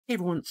Hey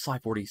everyone,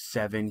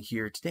 Sly47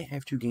 here. Today I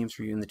have two games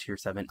for you in the Tier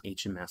 7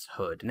 HMS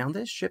Hood. Now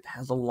this ship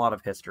has a lot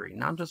of history,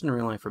 not just in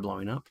real life for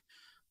blowing up,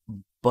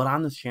 but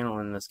on this channel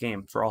and in this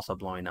game for also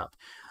blowing up.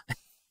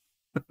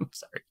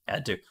 Sorry,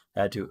 had to,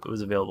 it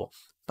was available.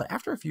 But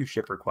after a few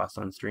ship requests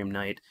on stream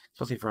night,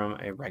 especially from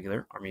a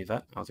regular Army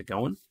vet, how's it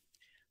going?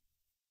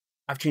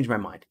 I've changed my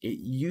mind. It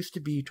used to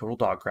be total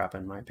dog crap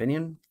in my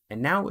opinion,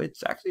 and now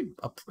it's actually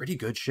a pretty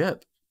good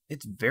ship.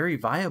 It's very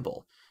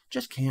viable.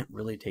 Just can't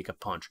really take a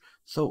punch.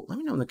 So let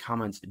me know in the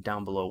comments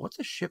down below, what's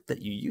a ship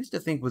that you used to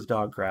think was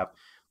dog crap?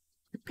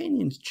 Your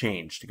opinions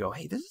changed to go,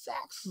 hey, this is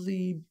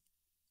actually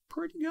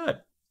pretty good.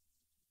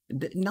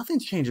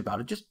 Nothing's changed about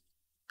it. Just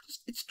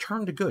it's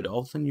turned to good. All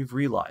of a sudden you've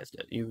realized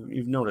it.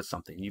 You've noticed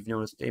something. You've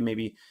noticed, hey,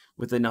 maybe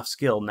with enough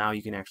skill, now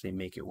you can actually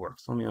make it work.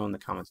 So let me know in the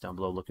comments down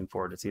below. Looking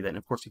forward to see that. And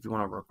of course, if you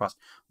want to request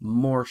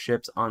more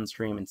ships on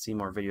stream and see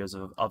more videos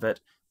of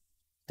it,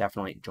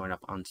 definitely join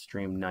up on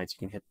stream nights.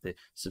 You can hit the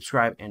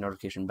subscribe and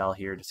notification bell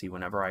here to see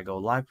whenever I go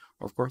live,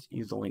 or of course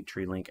use the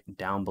Linktree link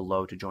down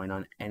below to join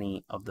on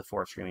any of the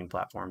 4 streaming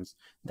platforms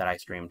that I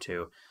stream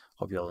to.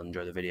 Hope you'll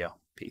enjoy the video.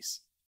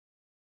 Peace.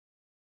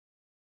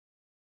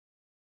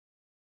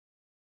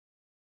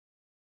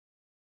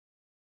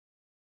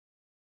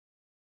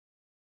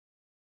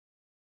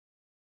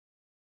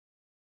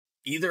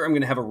 Either I'm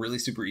gonna have a really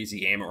super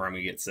easy game, or I'm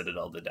gonna get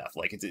Citadel to death.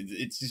 Like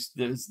it's just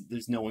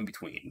there's no in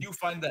between. You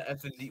find that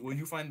F&D. Well,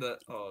 you find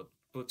that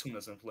platoon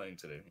that's been playing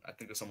today. I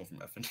think it's someone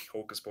from F&D,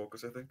 Hocus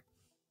Pocus. I think.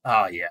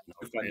 Oh yeah, no,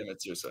 you find them at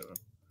tier 7.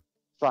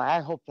 So I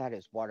hope that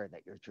is water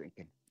that you're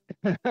drinking.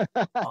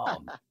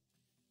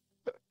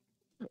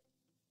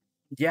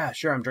 Yeah,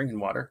 sure. I'm drinking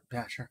water.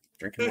 Yeah, sure.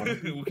 Drinking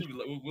water.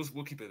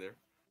 we'll keep it there.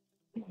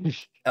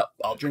 Oh,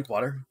 I'll drink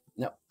water.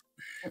 Yep.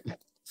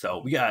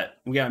 So we got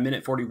a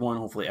minute 41.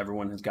 Hopefully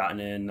everyone has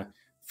gotten in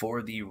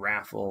for the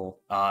raffle.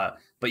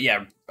 But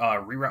yeah,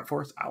 reroute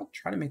for us. I'll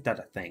try to make that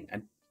a thing.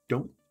 I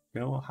don't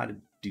know how to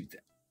do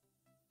that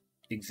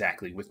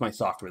exactly with my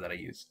software that I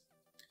use.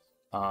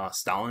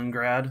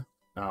 Stalingrad.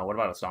 What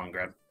about a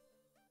Stalingrad?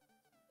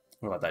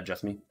 What about that?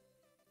 Just me.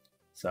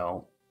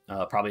 So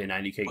probably a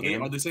 90K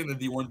game. Are they saying that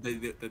they want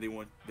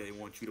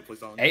you to play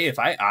Stalingrad?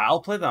 Hey,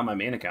 I'll play that on my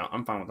main account.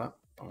 I'm fine with that.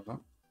 Totally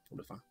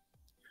fine.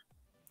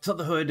 So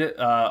the Hood,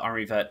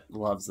 Army vet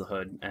loves the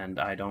Hood,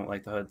 and I don't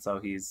like the Hood, so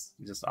he's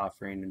just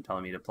offering and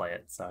telling me to play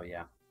it. So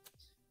yeah,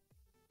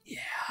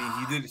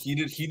 I mean, he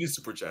did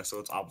super chat, so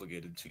it's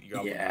obligated to.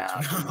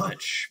 Yeah,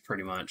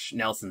 pretty much.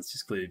 Nelson's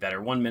just clearly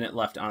better. 1 minute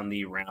left on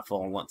the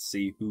raffle. Let's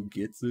see who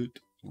gets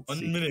it.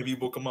 1 minute,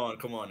 people. Come on.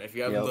 If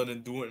you haven't done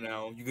it, do it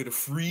now. You get a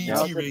free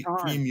tier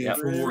premium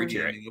for free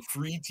tier. A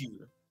free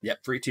tier.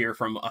 Yep, free tier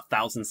from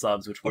 1,000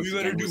 subs, which all you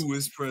gotta do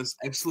is press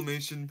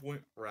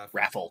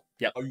 !raffle.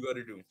 Yep. All you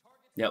gotta do.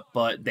 Yep,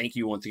 but thank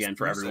you once again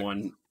for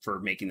everyone for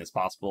making this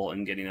possible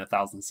and getting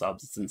 1,000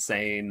 subs. It's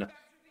insane.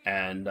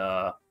 And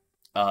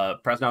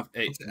Presnov,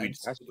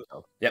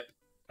 yep,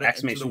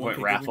 exclamation point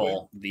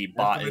raffle. The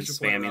bot is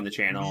spamming the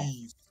channel.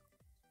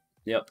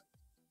 Yep.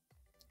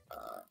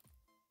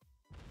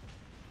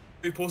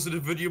 They posted a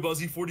video about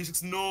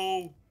Z46.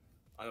 No,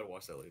 I gotta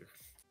watch that later.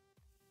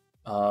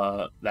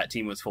 That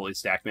team was fully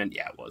stacked, man.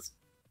 Yeah, it was.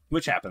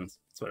 Which happens.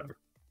 It's whatever.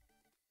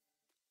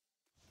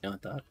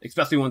 Like that.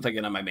 Especially once I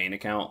get on my main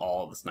account,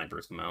 all the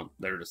snipers come out.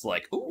 They're just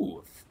like,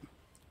 ooh,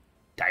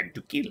 time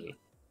to kill.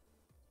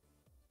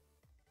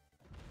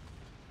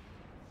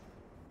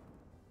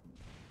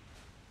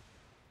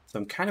 So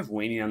I'm kind of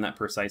waiting on that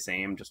precise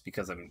aim just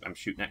because I'm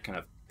shooting at kind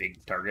of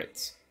big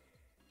targets.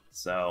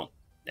 So,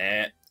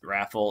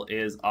 raffle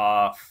is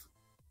off.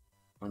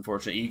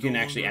 Unfortunately, you can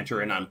actually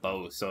enter in on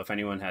both. So if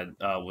anyone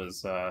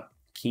was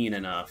keen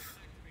enough.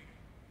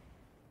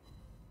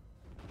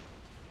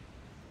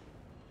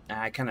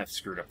 I kind of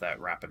screwed up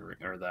that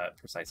that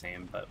precise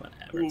aim, but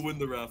whatever. Who will win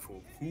the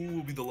raffle? Who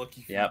will be the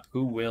lucky? Yep,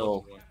 who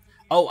will?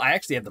 Oh, I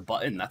actually have the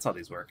button. That's how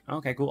these work.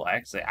 Okay, cool.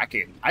 I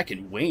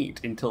can wait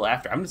until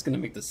after. I'm just gonna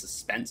make the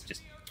suspense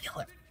just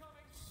kill it.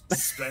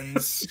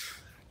 Suspense.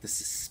 The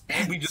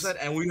suspense. We just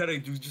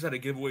had a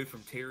giveaway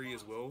from Terry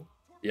as well.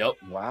 Yep.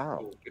 Wow.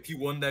 So if you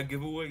won that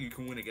giveaway, you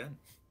can win again.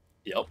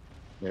 Yep.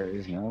 There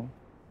is no.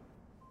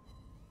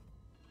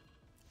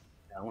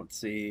 Now let's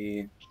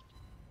see.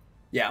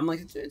 Yeah, I'm like,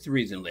 it's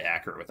reasonably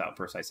accurate without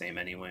precise aim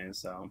anyway,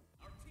 so.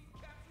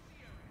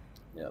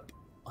 Yep.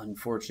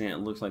 Unfortunately,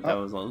 it looks like that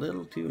was a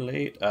little too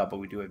late, but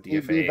we do have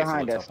DFA,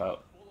 so let's help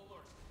out.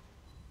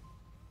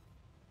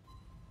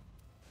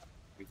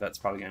 That's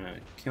probably going to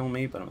kill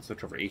me, but I'm going to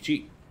switch over to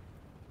HE.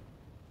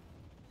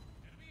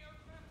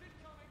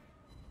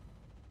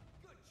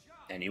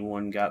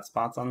 Anyone got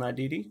spots on that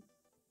DD?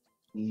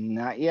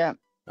 Not yet.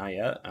 Not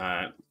yet?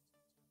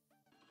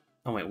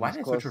 Oh wait, why did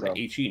I switch over to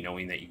HE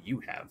knowing that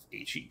you have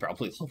HE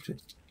probably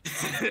loaded?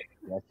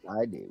 Yes,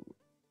 I do.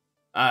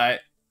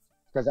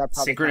 Because I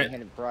probably can't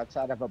hit it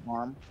broadside of a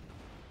bomb.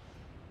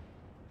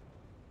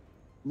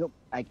 Nope,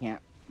 I can't.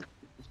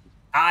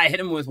 I hit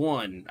him with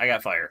one. I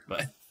got fire,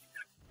 but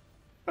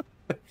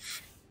a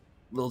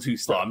little too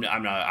slow. I'm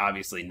not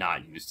obviously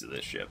not used to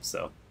this ship,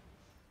 so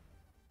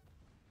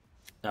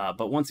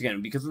But once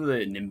again, because of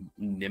the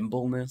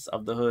nimbleness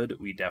of the hood,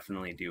 we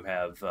definitely do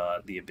have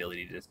the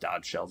ability to just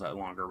dodge shells at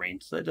longer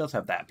range. So it does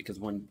have that, because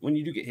when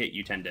you do get hit,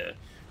 you tend to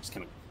just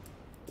kind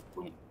of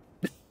boom.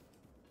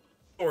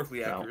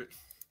 Historically accurate.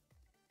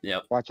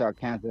 Yep. Watch out,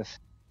 Kansas.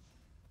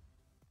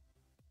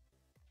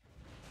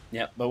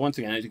 Yep. But once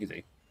again, as you can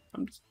see,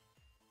 I'm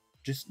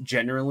just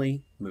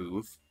generally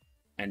move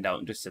and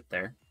don't just sit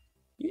there.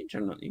 You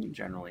can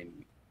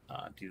generally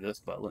do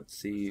this, but let's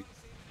see.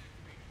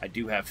 I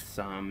do have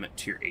some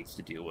tier 8s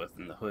to deal with,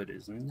 and the hood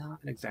is not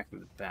exactly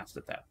the best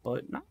at that,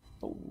 but not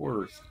the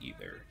worst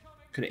either.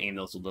 Could have aimed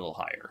those a little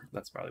higher.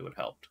 That's probably what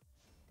helped.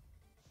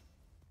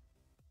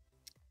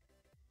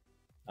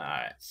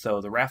 Alright,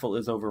 so the raffle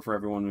is over for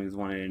everyone who's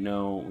wanting to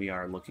know. We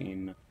are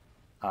looking...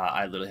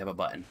 I literally have a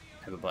button.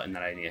 I have a button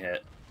that I need to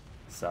hit.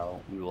 So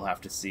we will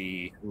have to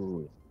see...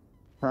 Ooh.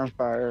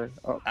 Fire.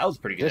 Oh, that was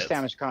pretty good. This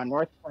damage con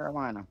North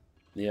Carolina.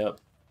 Yep.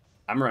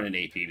 I'm running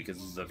AP because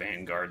this is a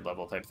Vanguard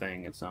level type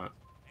thing. It's not...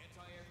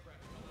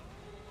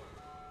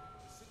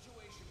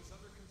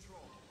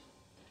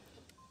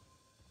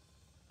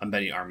 I'm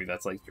betting Army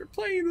that's like, you're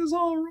playing this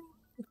all wrong.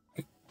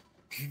 You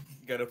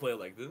gotta play it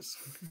like this.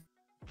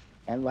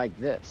 And like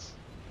this.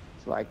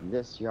 It's like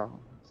this, y'all.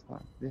 It's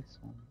like this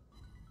one.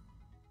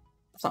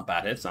 It's not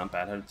bad hit. It's not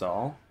bad hit at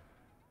all.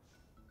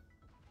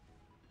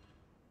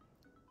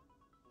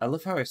 I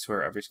love how I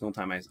swear every single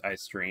time I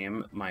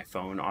stream, my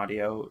phone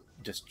audio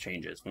just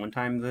changes. One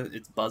time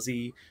it's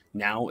buzzy,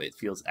 now it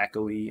feels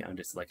echoey. I'm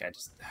just like, I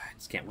just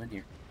can't win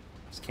here.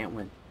 Just can't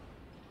win.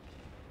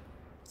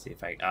 Let's see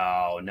if I...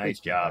 Oh, nice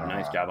job.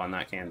 Nice job on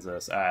that,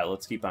 Kansas.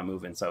 Let's keep on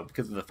moving. So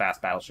because of the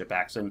fast battleship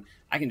action,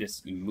 I can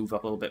just move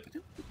up a little bit, but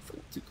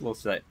don't too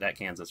close to that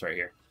Kansas right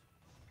here.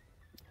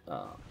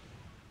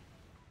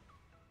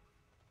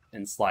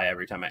 And Sly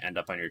every time I end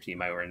up on your team,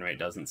 my win rate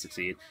doesn't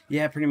succeed.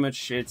 Yeah, pretty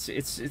much.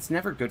 It's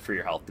never good for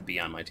your health to be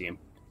on my team.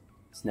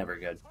 It's never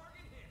good.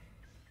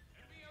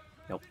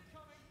 Nope.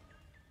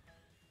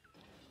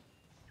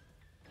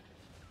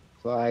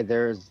 So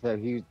there's the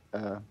huge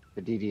the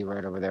DD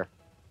right over there.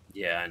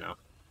 Yeah, I know.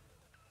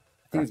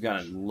 I think he's got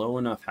a low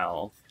enough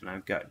health, and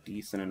I've got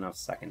decent enough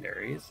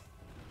secondaries.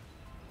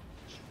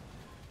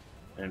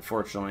 And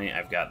unfortunately,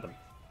 I've got the...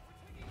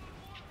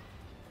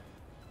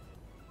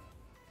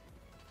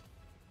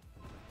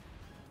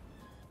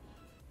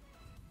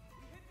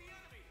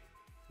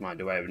 Come on,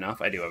 do I have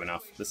enough? I do have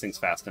enough. This thing's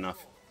fast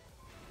enough.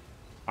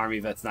 Army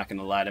vet's not going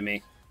to lie to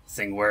me. This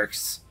thing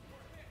works.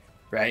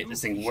 Right?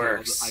 This thing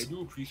works. I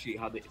do appreciate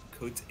how they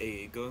could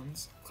AA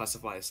guns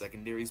classify as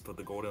secondaries, but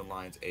the Golden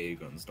Lions AA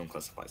guns don't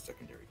classify as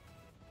secondary.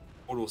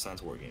 Total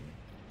sense wargaming.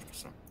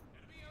 100%.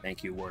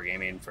 Thank you,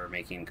 Wargaming, for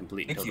making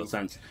complete and total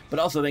sense. But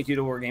also thank you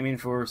to Wargaming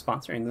for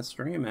sponsoring this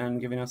stream and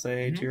giving us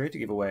a tier 8 to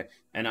give away.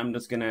 And I'm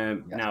just going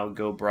to now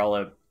go brawl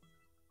at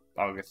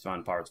August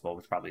on Parts Bowl,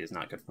 which probably is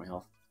not good for my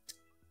health.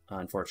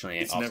 Unfortunately,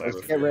 It's also...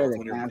 never Get rid of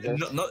the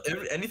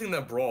Kansas. anything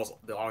that brawls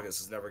the August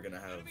is never going to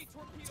have...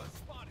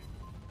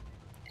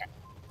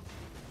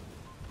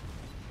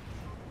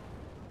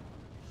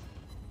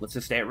 Let's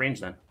just stay at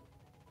range then.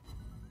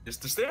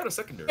 Just to stay out of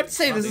secondary. I'd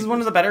say this is one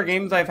of the better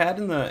games I've had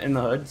in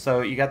the hood, so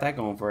you got that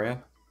going for you.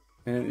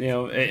 And, you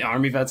know,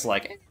 Army vet's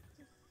like, eh.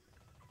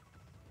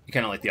 You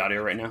kind of like the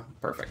audio right now?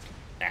 Perfect.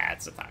 Nah,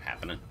 it's not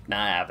happening.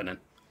 Not happening.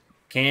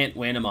 Can't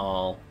win them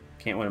all.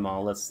 Can't win them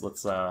all. Let's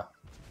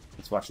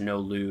watch No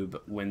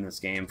Lube win this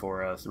game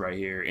for us right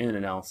here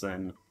in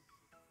Nelson.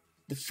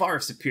 The far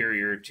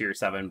superior tier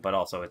 7, but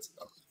also it's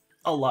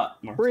a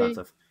lot more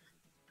expensive.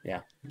 Yeah,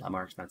 a lot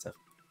more expensive.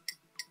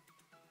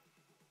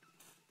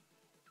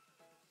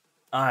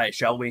 Alright,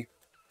 shall we?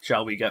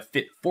 Shall we? Got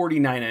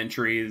 49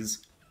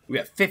 entries. We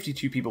got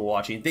 52 people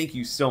watching. Thank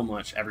you so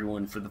much,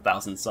 everyone, for the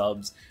 1,000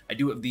 subs. I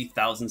do have the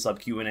 1,000 sub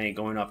Q&A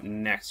going up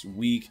next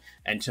week,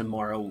 and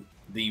tomorrow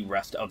the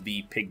rest of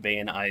the Pig Bay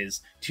and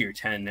Eyes tier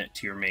 10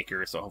 tier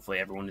maker. So hopefully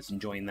everyone is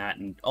enjoying that.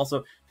 And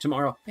also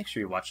tomorrow, make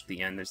sure you watch at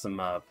the end. There's some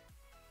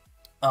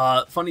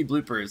funny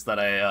bloopers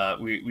that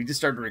we just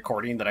started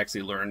recording that I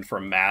actually learned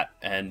from Matt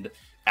and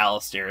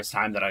Alistair's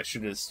time that I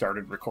should have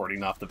started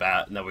recording off the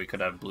bat, and that we could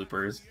have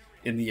bloopers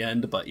in the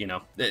end, but you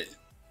know, I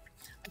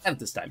have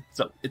this time,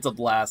 so it's a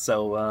blast.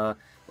 So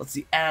let's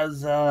see,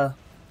 as No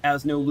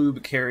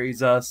Lube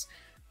carries us,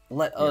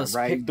 let us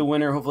pick the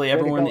winner. Hopefully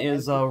everyone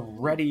is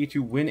ready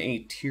to win a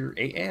tier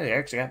 8. Yeah, they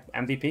actually got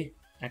MVP.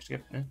 Actually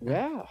got,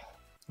 yeah.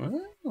 I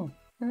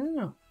don't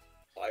know.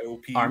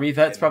 IOP Army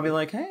vet's probably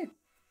like, hey.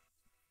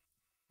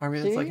 Army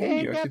vet's like, hey,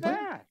 ain't you actually that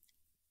play? bad.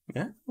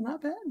 Yeah,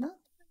 not bad. Not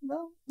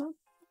well, no.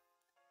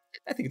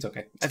 I think it's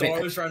okay. So I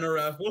was trying to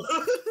raffle.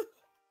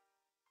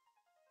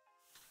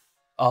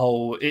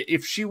 Oh,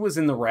 if she was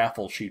in the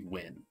raffle, she'd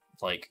win.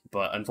 Like,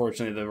 but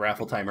unfortunately, the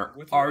raffle timer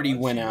already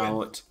went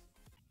out.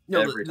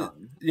 No,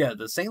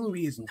 the St.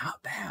 Louis is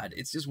not bad.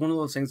 It's just one of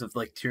those things of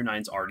like tier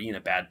 9's already in a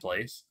bad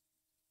place.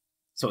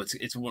 So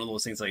it's one of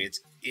those things like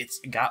it's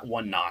got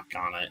one knock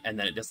on it, and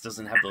then it just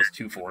doesn't have those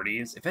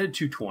 240s. If it had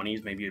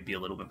 220s, maybe it'd be a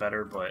little bit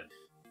better. But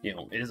you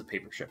know, it is a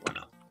paper ship. Why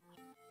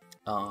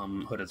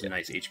not? Hood has a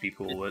nice HP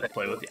pool to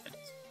play with. Yeah,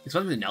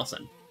 especially with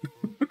Nelson.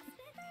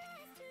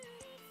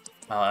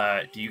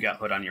 Do you got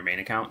Hood on your main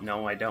account?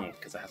 No, I don't,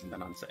 because it hasn't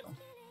been on sale.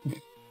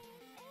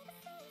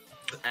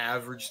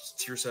 Average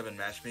tier 7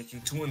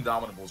 matchmaking. 2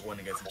 Indomitables win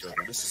against each other.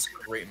 This is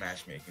great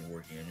matchmaking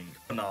working. I mean,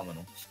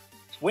 phenomenal.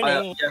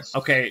 Winning. Yes.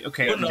 Okay.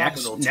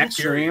 Phenomenal. Next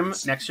Two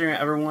stream,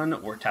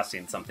 everyone, we're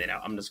testing something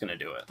out. I'm just gonna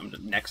do it.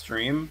 Next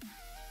stream,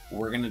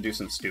 we're gonna do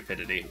some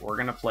stupidity. We're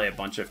gonna play a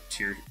bunch of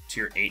tier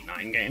 8,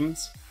 9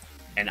 games,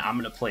 and I'm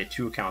gonna play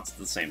 2 accounts at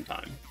the same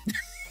time.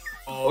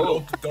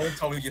 Oh, don't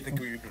tell me you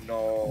think we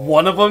no.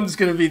 One of them's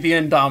gonna be the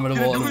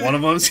Indomitable, and one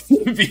of them's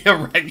gonna be a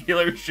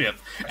regular ship.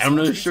 And I'm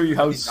gonna show you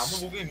how.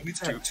 Indomitable game. You need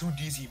to have 2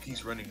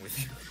 DZPs running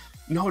with you.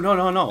 No.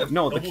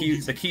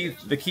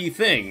 The key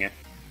thing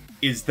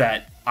is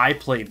that I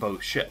play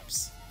both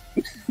ships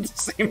at the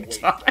same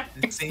time.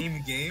 The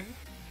same game?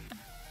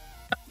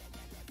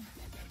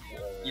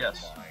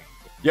 Yes.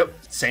 Yep,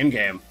 same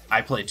game.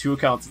 I play 2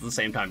 accounts at the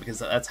same time because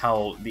that's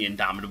how the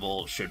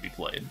Indomitable should be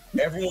played.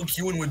 Everyone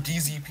queuing with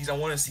DZPs. I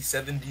want to see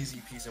 7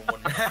 DZPs in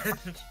one match.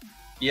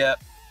 Yep,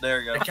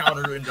 there you go. A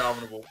counter to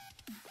Indomitable.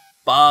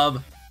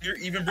 Bob,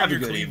 Even have bring a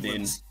your good evening.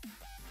 Clevelands.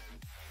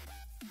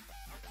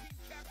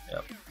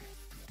 Yep.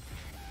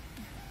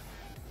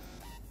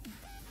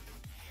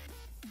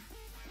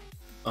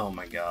 Oh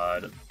my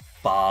god.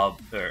 Bob,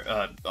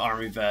 or,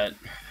 Army Vet.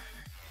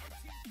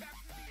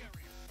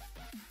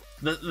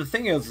 The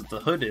thing is that the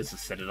Hood is a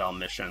Citadel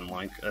mission,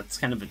 like, that's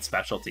kind of its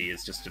specialty,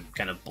 is just to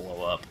kind of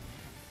blow up.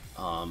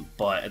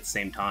 But at the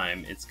same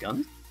time, its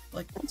guns,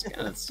 like, once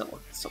again, it's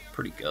still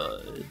pretty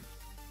good.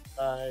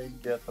 I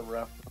get the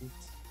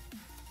reference.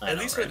 At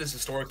least it is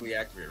historically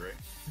accurate,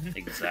 right?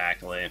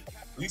 Exactly. At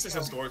least it's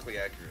historically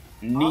accurate.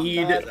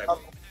 Need...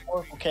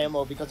 Powerful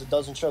camo because it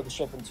doesn't show the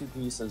ship in 2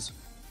 pieces.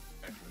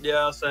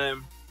 Yeah,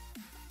 same.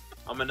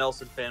 I'm a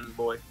Nelson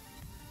fanboy.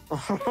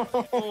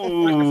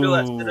 Ooh. I can feel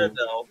that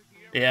Citadel.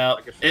 Yeah,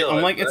 I can feel I'm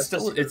it, like, but it's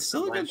that's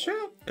still just a good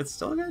ship. It's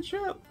still a good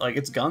ship. Like,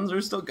 its guns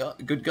are still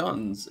good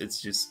guns.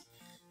 It's just,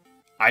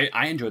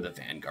 I enjoy the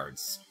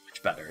Vanguards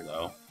much better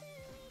though.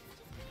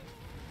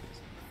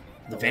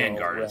 The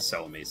Vanguard is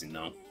so amazing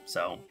though.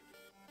 So,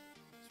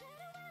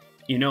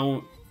 you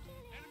know,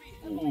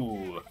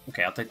 ooh,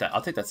 okay, I'll take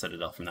that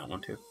Citadel from that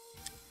one too.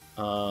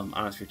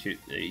 Honestly, too,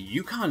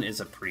 Yukon is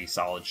a pretty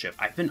solid ship.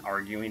 I've been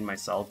arguing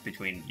myself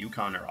between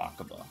Yukon or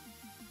Aqaba,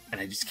 and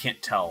I just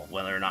can't tell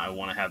whether or not I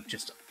want to have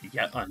just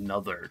yet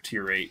another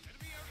tier 8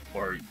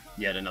 or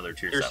yet another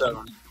tier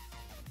 7.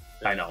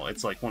 I know,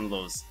 it's like one of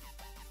those.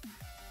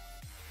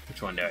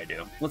 Which one do I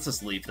do? Let's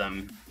just leave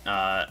them.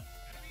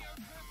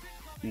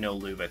 No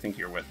lube, I think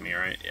you're with me,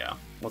 right? Yeah,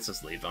 let's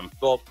just leave them.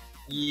 Well,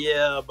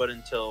 yeah, but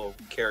until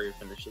Carrier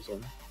finishes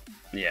them.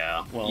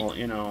 Yeah, well,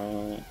 you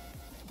know,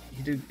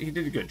 he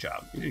did a good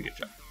job. He did a good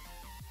job.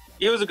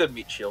 He was a good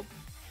meat shield.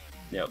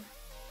 Yep.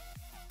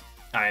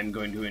 I'm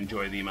going to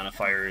enjoy the amount of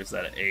fires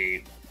that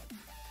a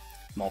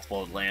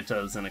multiple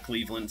Atlantas and a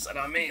Cleveland set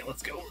on me.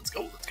 Let's go, let's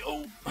go, let's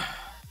go.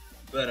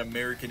 That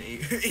American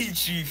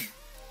AG.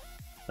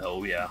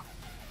 Oh, yeah.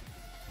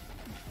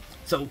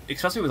 So,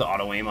 especially with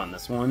auto aim on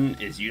this one,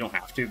 is you don't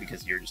have to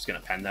because you're just going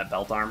to pen that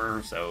belt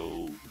armor,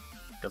 so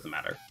it doesn't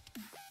matter.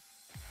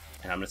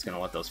 And I'm just going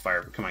to let those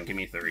fire. Come on, give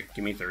me 3.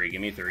 Give me 3,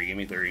 give me 3, give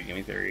me 3, give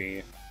me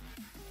 3.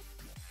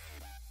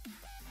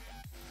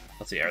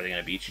 Let's see, are they going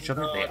to beat each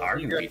other? They are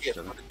going to beat each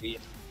other.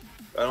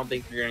 I don't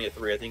think you're going to get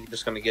 3. I think you're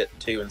just going to get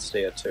 2 and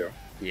stay at 2.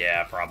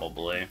 Yeah,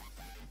 probably.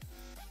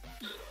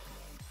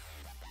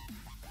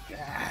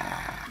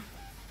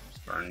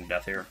 Just burning to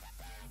death here.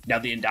 Now,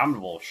 the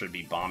Indomitable should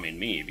be bombing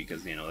me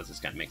because, you know, this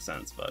just kind of makes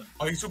sense, but...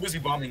 Oh, he's too busy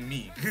bombing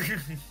me.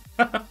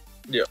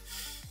 Yeah.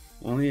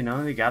 Well, you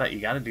know, you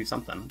gotta do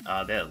something.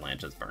 The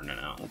Atlanta's burning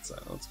out. Let's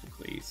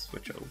quickly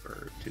switch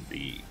over to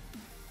the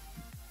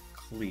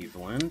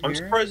Cleveland I'm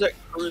here. surprised that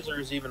Cruiser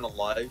is even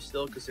alive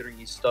still, considering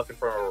he's stuck in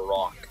front of a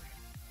rock.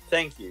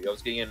 Thank you. I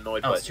was getting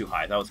annoyed by That was too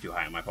high. That was too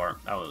high on my part.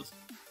 That was...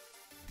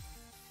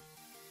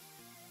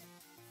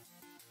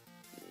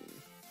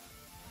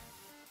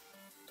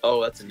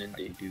 Oh, that's an I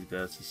indie. can do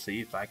this. Let's see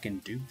if I can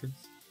do this.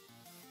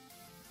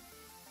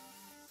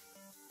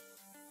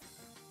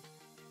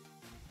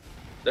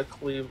 The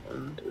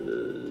Cleveland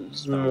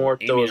is Aiming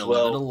Morto as a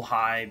well. little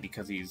high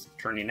because he's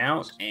turning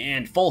out.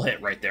 And full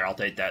hit right there. I'll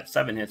take that.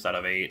 7 hits out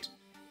of 8.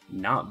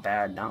 Not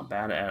bad. Not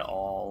bad at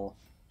all.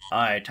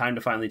 Alright, time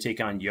to finally take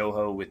on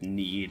Yoho with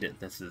Need.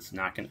 This is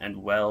not going to end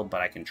well,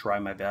 but I can try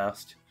my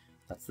best.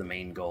 That's the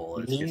main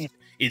goal.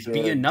 Is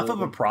be enough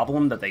of a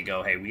problem that they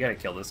go, hey, we gotta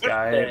kill this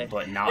guy,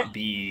 but not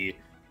be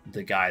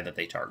the guy that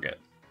they target.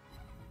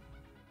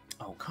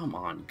 Oh, come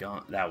on,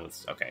 gun. That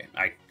was... Okay,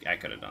 I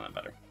could have done that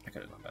better. I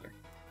could have done better.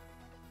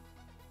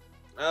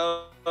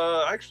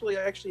 Actually,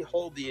 I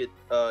hold the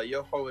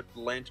Yoho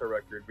Atlanta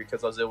record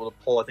because I was able to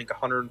pull, I think,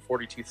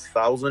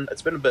 142,000.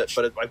 It's been a bit,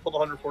 but I pulled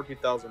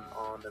 114,000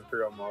 on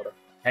Imperial Armada.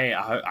 Hey,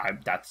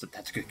 that's a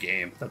good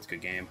game. That's a good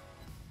game.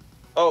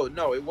 Oh,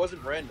 no, it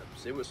wasn't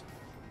randoms. It was...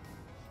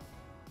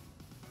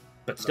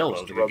 But still,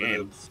 that was a good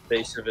game.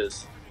 Face of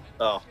his...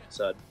 Oh,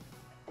 sad.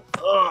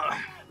 Ugh.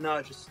 No,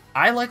 it just...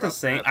 I like to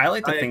think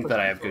that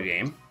I have good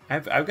aim.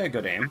 I've got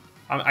good aim.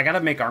 I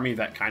gotta make Army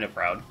Vet kind of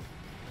proud.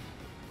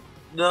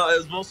 No, it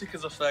was mostly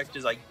because the fact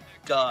is I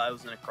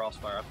was in a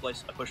crossfire. I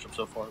pushed up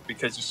so far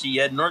because you see,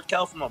 you had North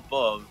Cal from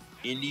above,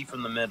 Indy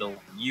from the middle,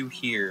 you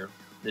here.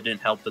 That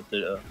didn't help that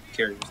the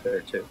carrier was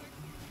there too.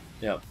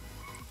 Yep.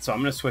 So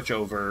I'm going to switch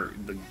over.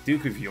 The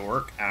Duke of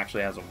York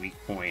actually has a weak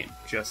point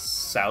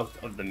just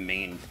south of the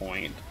main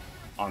point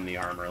on the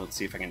armor. Let's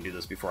see if I can do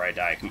this before I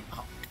die.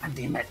 Oh, God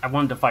damn it. I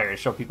wanted to fire to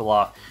show people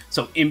off.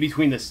 So in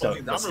between the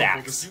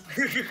stacks.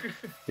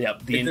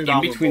 Yep. In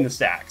between the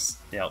stacks.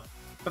 Yep.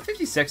 But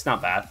 56,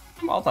 not bad.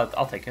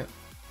 I'll take it.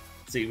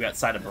 So you've got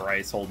Side of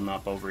Bryce holding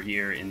up over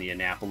here in the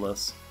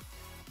Annapolis.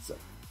 So,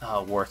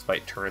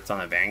 Warspite turrets on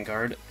the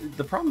Vanguard.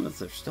 The problem is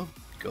they're still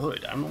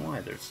good. I don't know why.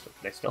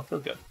 They still feel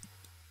good.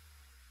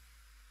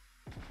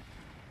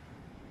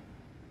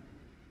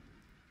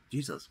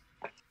 Jesus.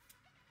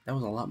 That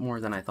was a lot more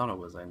than I thought it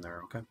was in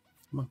there, okay?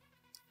 Come on.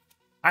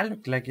 I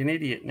look like an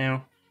idiot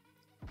now.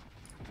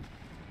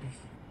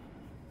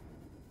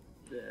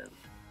 Yeah.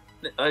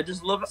 I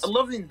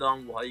love the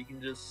Indomitable, how you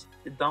can just...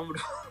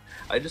 Indomitable...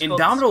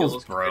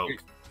 Indomitable's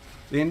broke.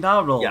 The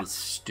Indomitable is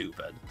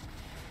stupid.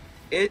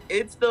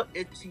 It's the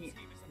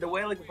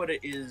way I like to put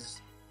it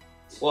is...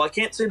 Well, I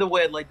can't say the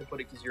way I'd like to put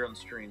it because you're on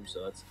stream,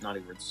 so that's not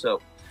even so.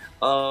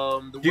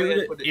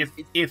 Dude,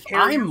 if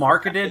I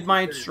marketed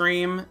my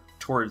stream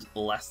towards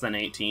less than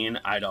 18,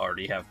 I'd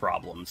already have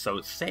problems. So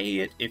say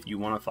it if you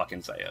want to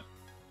fucking say it.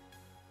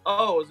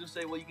 Oh, I was gonna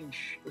say, well, you can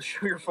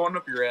show your phone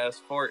up your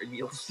ass, fart, and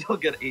you'll still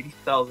get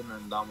 80,000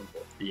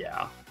 Indomitable.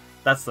 Yeah,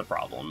 that's the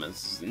problem.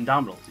 Is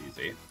Indomitable's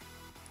easy.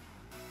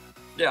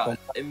 Yeah,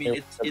 I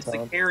mean it's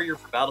the carrier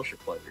for battleship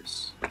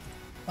players.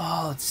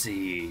 Oh, let's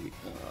see.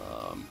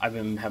 I've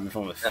been having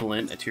fun with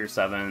Flint, a tier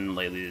 7.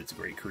 Lately, it's a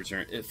great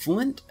cruiser.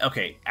 Flint,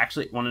 okay,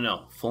 actually, want to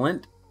know.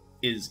 Flint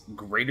is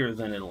greater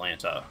than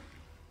Atlanta.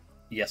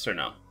 Yes or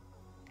no?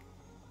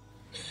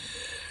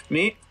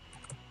 Me?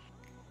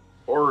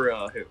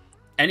 Or who?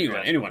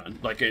 Anyone.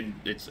 Like,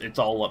 it's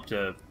all up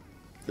to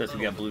this.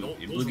 We got Blue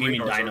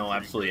Gaming Dino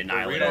absolutely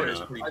annihilated. I'd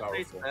say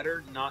it's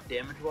better, not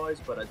damage-wise,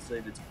 but I'd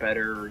say it's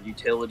better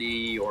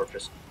utility or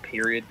just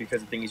period,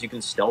 because the thing is you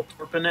can stealth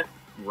warp in it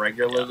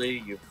regularly.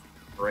 You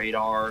have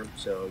radar,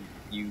 so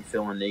you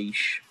fill a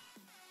niche.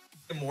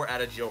 More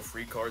out of jail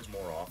free cards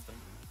more often.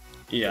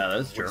 Yeah,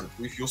 that's true.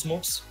 Refuel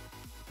smokes.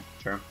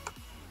 Sure.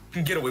 You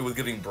can get away with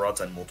giving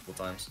broadside multiple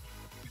times.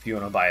 If you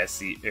want to buy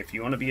if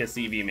you want to be a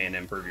CV main and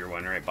improve your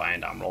win rate, buy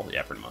Indomitable.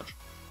 Yeah, pretty much.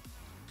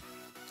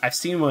 I've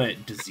seen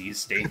when disease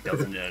state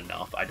doesn't do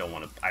enough. I never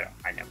want to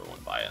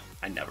buy it.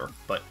 I never.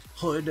 But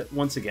Hood,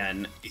 once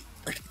again,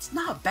 it's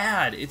not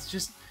bad. It's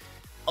just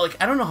like,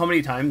 I don't know how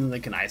many times in the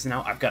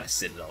Gneisenau I've got a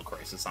Citadel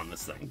Crisis on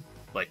this thing.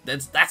 Like,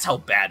 that's how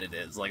bad it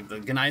is. Like, the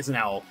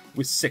Gneisenau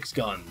with 6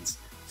 guns,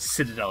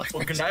 Citadel Crisis.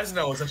 Well,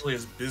 Gneisenau essentially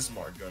is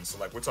Bismarck guns, so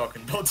like, we're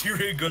talking about tier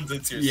 8 guns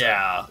at tier 7.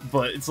 Yeah,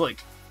 but it's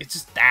like, it's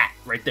just that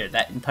right there,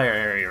 that entire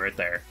area right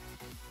there.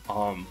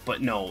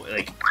 But no,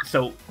 like,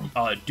 so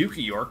Duke of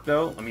York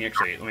though, let me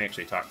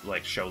actually talk,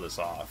 like, show this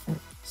off.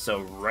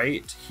 So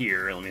right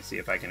here, let me see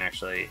if I can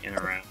actually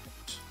interact.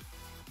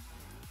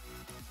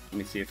 Let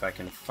me see if I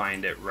can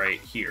find it right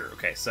here.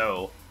 Okay,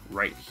 so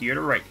right here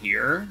to right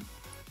here,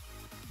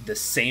 the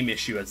same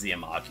issue as the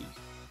Amagi.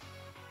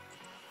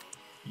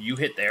 You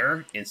hit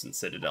there, instant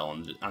Citadel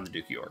on the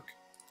Duke of York.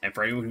 And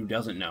for anyone who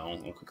doesn't know,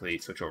 we'll quickly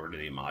switch over to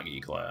the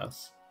Amagi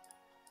class.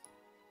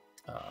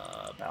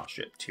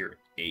 Battleship tier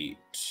 8,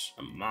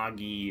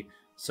 Amagi.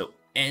 So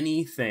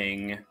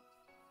anything, let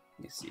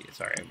me see,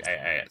 sorry,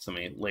 I got so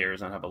many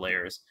layers on top of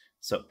layers.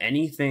 So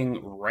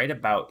anything right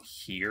about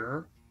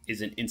here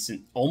is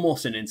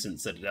almost an instant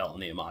Citadel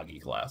in the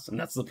Amagi class. And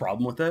that's the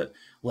problem with it,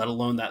 let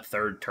alone that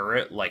third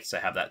turret likes to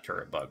have that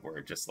turret bug where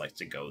it just likes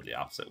to go the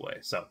opposite way.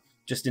 So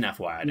just an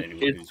FYI to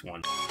anyone who's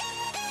wondering.